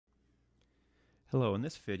Hello, in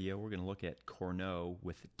this video we're going to look at Cournot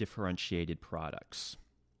with differentiated products.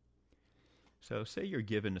 So say you're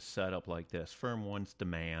given a setup like this, firm 1's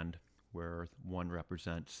demand, where 1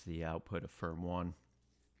 represents the output of firm 1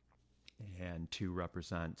 and 2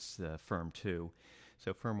 represents firm 2.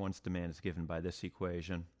 So firm 1's demand is given by this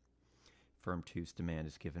equation, firm 2's demand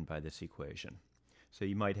is given by this equation. So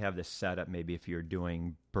you might have this setup maybe if you're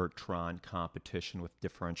doing Bertrand competition with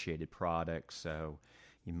differentiated products. So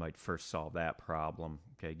you might first solve that problem,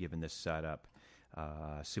 okay, given this setup,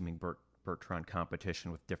 assuming Bertrand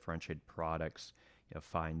competition with differentiated products,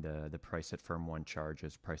 find the price that firm 1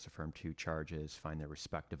 charges, price of firm 2 charges, find their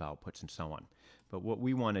respective outputs, and so on. But what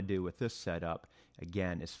we want to do with this setup,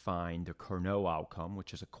 again, is find the Cournot outcome,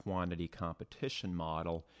 which is a quantity competition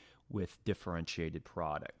model with differentiated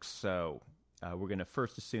products. So we're going to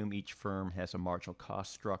first assume each firm has a marginal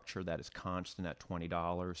cost structure that is constant at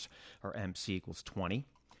 $20, or MC equals 20.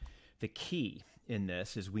 The key in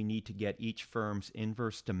this is we need to get each firm's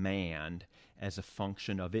inverse demand as a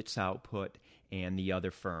function of its output and the other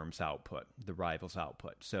firm's output, the rival's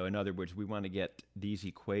output. So in other words, we want to get these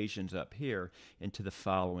equations up here into the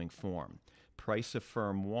following form. Price of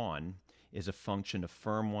firm 1 is a function of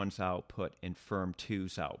firm 1's output and firm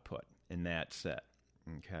 2's output, and that's it.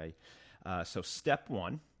 Okay. So step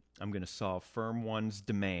 1, I'm going to solve firm 1's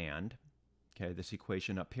demand. Okay, this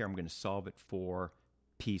equation up here, I'm going to solve it for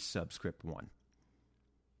P subscript 1.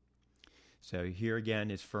 So here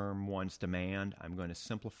again is firm 1's demand. I'm going to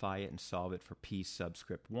simplify it and solve it for P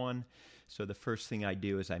subscript 1. So the first thing I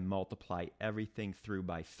do is I multiply everything through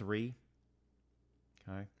by 3.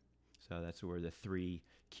 Okay, so that's where the 3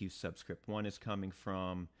 Q subscript 1 is coming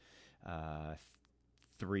from.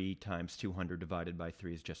 3 times 200 divided by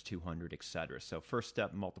 3 is just 200, etc. So first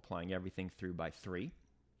step, multiplying everything through by 3.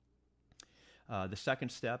 The second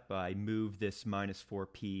step, I move this minus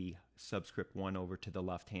 4p subscript 1 over to the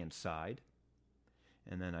left-hand side.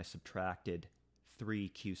 And then I subtracted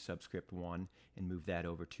 3q subscript 1 and move that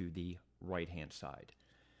over to the right-hand side.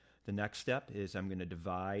 The next step is I'm going to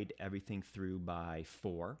divide everything through by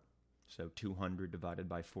 4. So 200 divided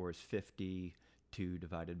by 4 is 50. 2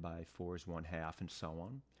 divided by 4 is 1/2, and so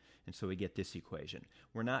on. And so we get this equation.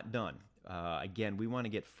 We're not done. Again, we want to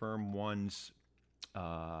get firm 1's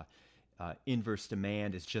inverse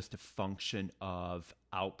demand is just a function of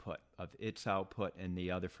output, of its output and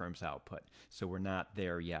the other firm's output. So we're not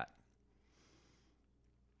there yet.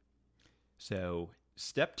 So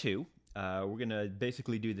step 2, we're going to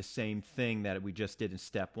basically do the same thing that we just did in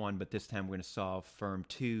step 1, but this time we're going to solve firm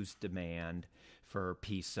 2's demand for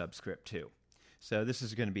P subscript 2. So this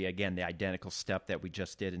is going to be, again, the identical step that we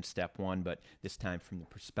just did in step 1, but this time from the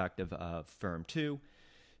perspective of firm 2.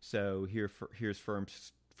 So here's firm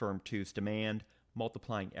 2's demand,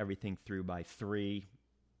 multiplying everything through by 3.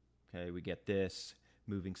 Okay, we get this,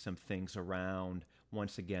 moving some things around,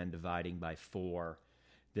 once again dividing by 4.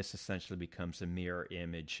 This essentially becomes a mirror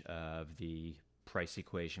image of the price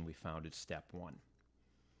equation we found in step 1.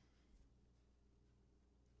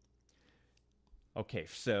 Okay,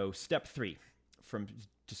 so step 3.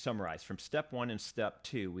 To summarize, from step 1 and step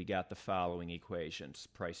 2, we got the following equations,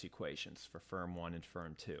 price equations for firm 1 and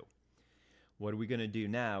firm 2. What we're going to do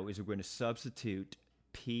now is we're going to substitute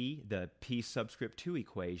the P subscript 2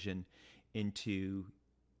 equation into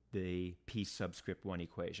the P subscript 1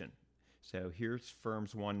 equation. So here's firm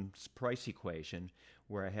 1's price equation,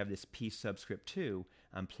 where I have this P subscript 2.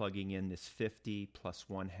 I'm plugging in this 50 plus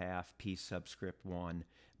 1/2 P subscript 1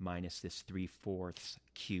 minus this 3/4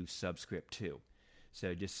 Q subscript 2.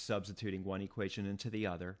 So just substituting one equation into the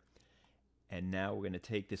other. And now we're going to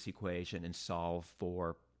take this equation and solve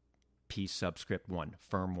for P subscript 1,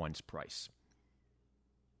 firm 1's price.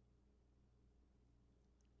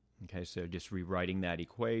 Okay, so just rewriting that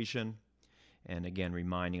equation. And again,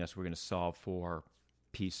 reminding us we're going to solve for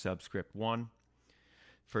P subscript 1.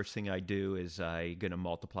 First thing I do is I'm going to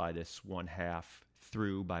multiply this 1/2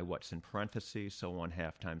 through by what's in parentheses. So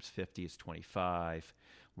 1/2 times 50 is 25.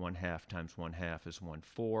 1/2 times 1/2 is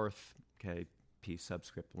 1/4. Okay, P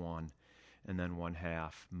subscript 1. And then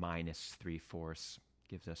 1/2 minus 3/4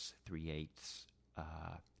 gives us 3/8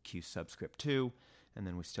 Q subscript 2. And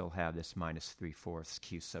then we still have this minus 3/4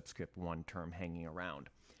 Q subscript 1 term hanging around.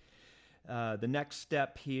 The next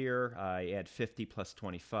step here, I add 50 plus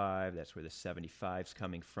 25. That's where the 75 is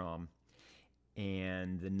coming from.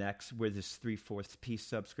 And the next, where does 3/4 P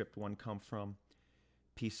subscript 1 come from?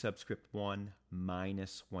 P subscript 1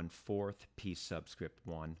 minus 1/4 P subscript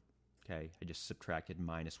 1. Okay, I just subtracted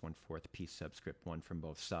minus 1/4 P subscript 1 from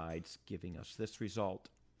both sides, giving us this result.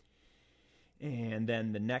 And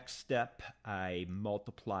then the next step, I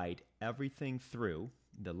multiplied everything through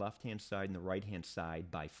the left-hand side and the right-hand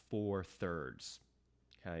side by 4/3.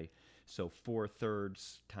 Okay, so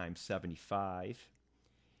 4/3 times 75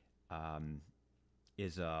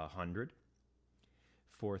 is 100.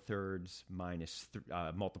 4/3 minus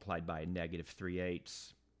multiplied by a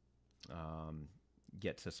 -3/8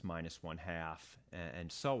 gets us -1/2,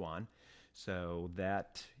 and so on. So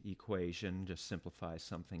that equation just simplifies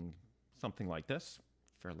something like this.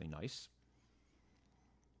 Fairly nice.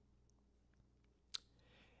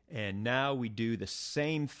 And now we do the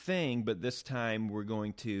same thing, but this time we're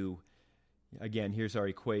going to, again, here's our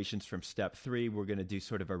equations from step 3. We're going to do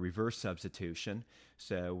sort of a reverse substitution.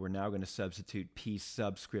 So we're now going to substitute P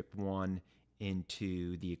subscript 1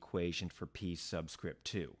 into the equation for P subscript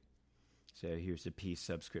 2. So here's the P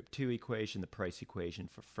subscript 2 equation, the price equation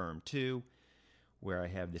for firm 2, where I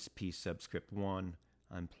have this P subscript 1.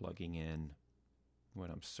 I'm plugging in what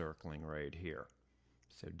I'm circling right here.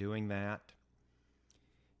 So doing that,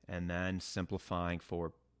 and then simplifying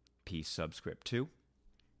for P subscript 2.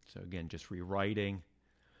 So again, just rewriting.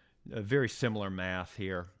 A very similar math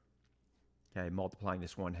here. Okay, multiplying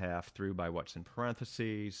this 1/2 through by what's in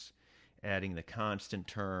parentheses, adding the constant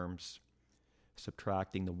terms,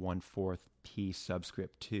 subtracting the 1/4 P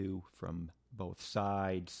subscript 2 from both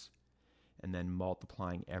sides, and then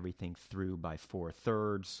multiplying everything through by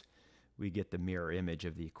 4/3. We get the mirror image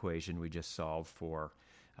of the equation we just solved for.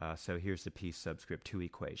 So here's the P subscript 2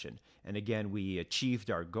 equation. And again, we achieved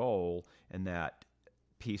our goal, and that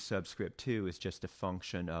P subscript 2 is just a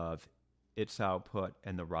function of its output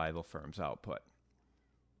and the rival firm's output.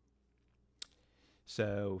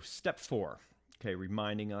 So step 4. Okay,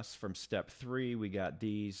 reminding us from step 3, we got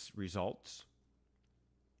these results.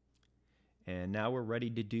 And now we're ready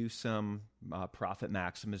to do some profit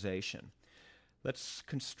maximization. Let's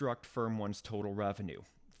construct firm 1's total revenue.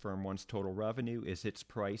 Firm 1's total revenue is its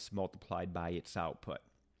price multiplied by its output.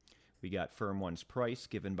 We got firm 1's price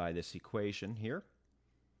given by this equation here.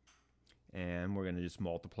 And we're going to just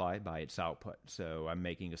multiply by its output. So I'm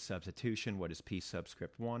making a substitution. What is P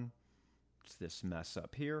subscript 1? It's this mess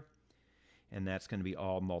up here. And that's going to be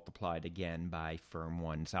all multiplied again by firm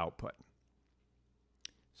 1's output.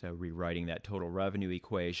 So rewriting that total revenue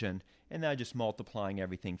equation, and now just multiplying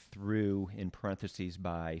everything through in parentheses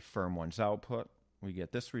by firm 1's output. We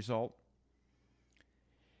get this result.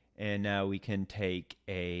 And now we can take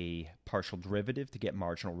a partial derivative to get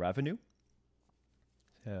marginal revenue.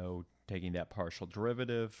 So taking that partial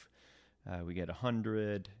derivative, we get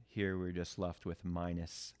 100. Here we're just left with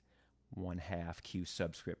minus 1/2 Q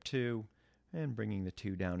subscript 2. And bringing the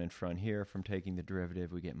 2 down in front here, from taking the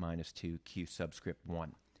derivative, we get minus 2 Q subscript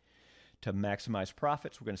 1. To maximize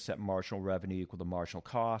profits, we're going to set marginal revenue equal to marginal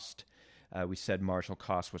cost. We said marginal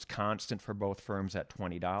cost was constant for both firms at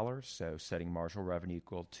 $20, so setting marginal revenue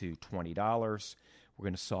equal to $20. We're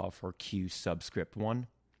going to solve for Q subscript 1.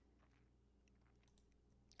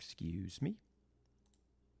 Excuse me.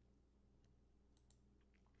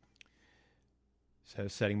 So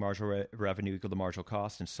setting marginal revenue equal to marginal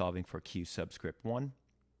cost and solving for Q subscript 1.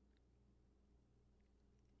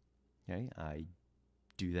 Okay, I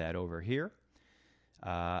do that over here.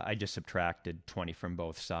 I just subtracted 20 from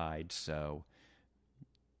both sides, so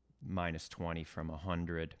minus 20 from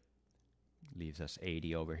 100 leaves us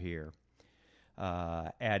 80 over here.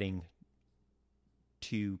 Adding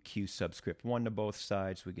 2 Q subscript 1 to both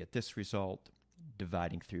sides, we get this result.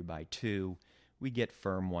 Dividing through by 2, we get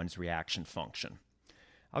firm 1's reaction function.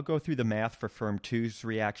 I'll go through the math for firm 2's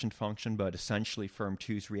reaction function, but essentially firm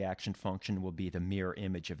 2's reaction function will be the mirror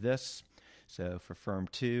image of this. So for firm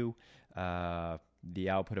 2, the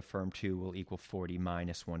output of firm 2 will equal 40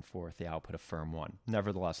 minus 1/4 the output of firm 1.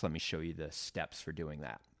 Nevertheless, let me show you the steps for doing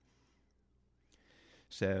that.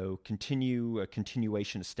 So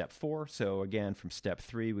continuation of step 4. So again, from step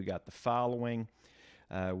 3, we got the following.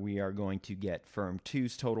 We are going to get firm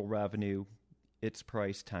 2's total revenue, its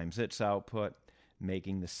price times its output,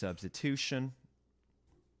 making the substitution.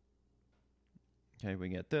 Okay, we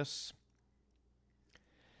get this.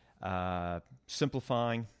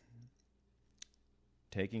 Simplifying,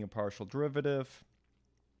 taking a partial derivative,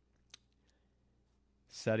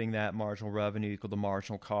 setting that marginal revenue equal to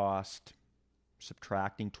marginal cost,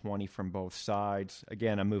 subtracting 20 from both sides.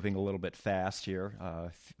 Again, I'm moving a little bit fast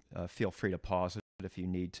here. Feel free to pause it if you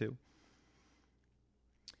need to.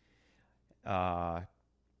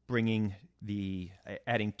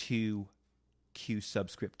 Adding 2 Q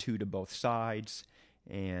subscript 2 to both sides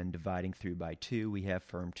and dividing through by 2, we have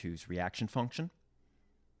firm 2's reaction function.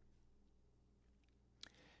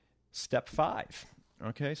 Step 5.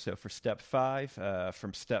 Okay, so for step 5,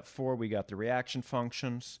 from step 4, we got the reaction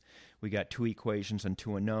functions. We got 2 equations and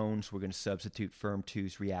 2 unknowns. We're going to substitute firm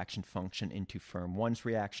 2's reaction function into firm 1's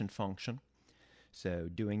reaction function. So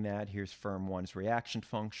doing that, here's firm 1's reaction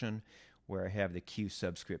function, where I have the Q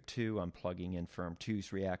subscript 2. I'm plugging in firm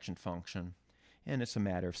 2's reaction function, and it's a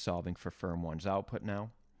matter of solving for firm 1's output now.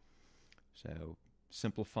 So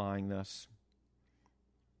simplifying this,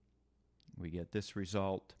 we get this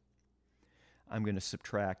result. I'm going to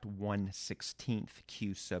subtract 1/16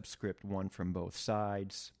 Q subscript 1 from both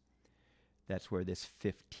sides. That's where this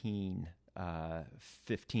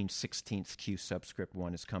 15/16 Q subscript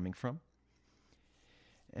 1 is coming from.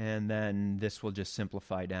 And then this will just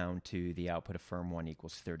simplify down to the output of firm 1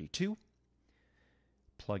 equals 32.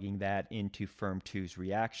 Plugging that into firm 2's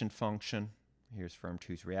reaction function. Here's firm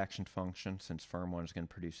 2's reaction function. Since firm 1 is going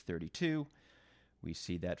to produce 32, we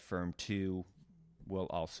see that firm 2 will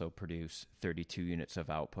also produce 32 units of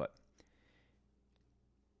output.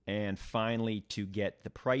 And finally, to get the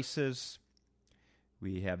prices,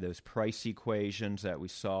 we have those price equations that we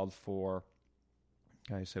solved for.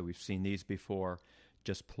 Okay, so we've seen these before.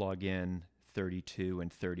 Just plug in 32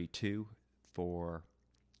 and 32 for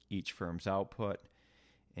each firm's output.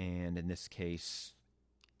 And in this case,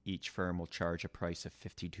 each firm will charge a price of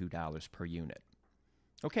 $52 per unit.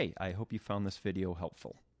 Okay, I hope you found this video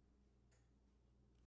helpful.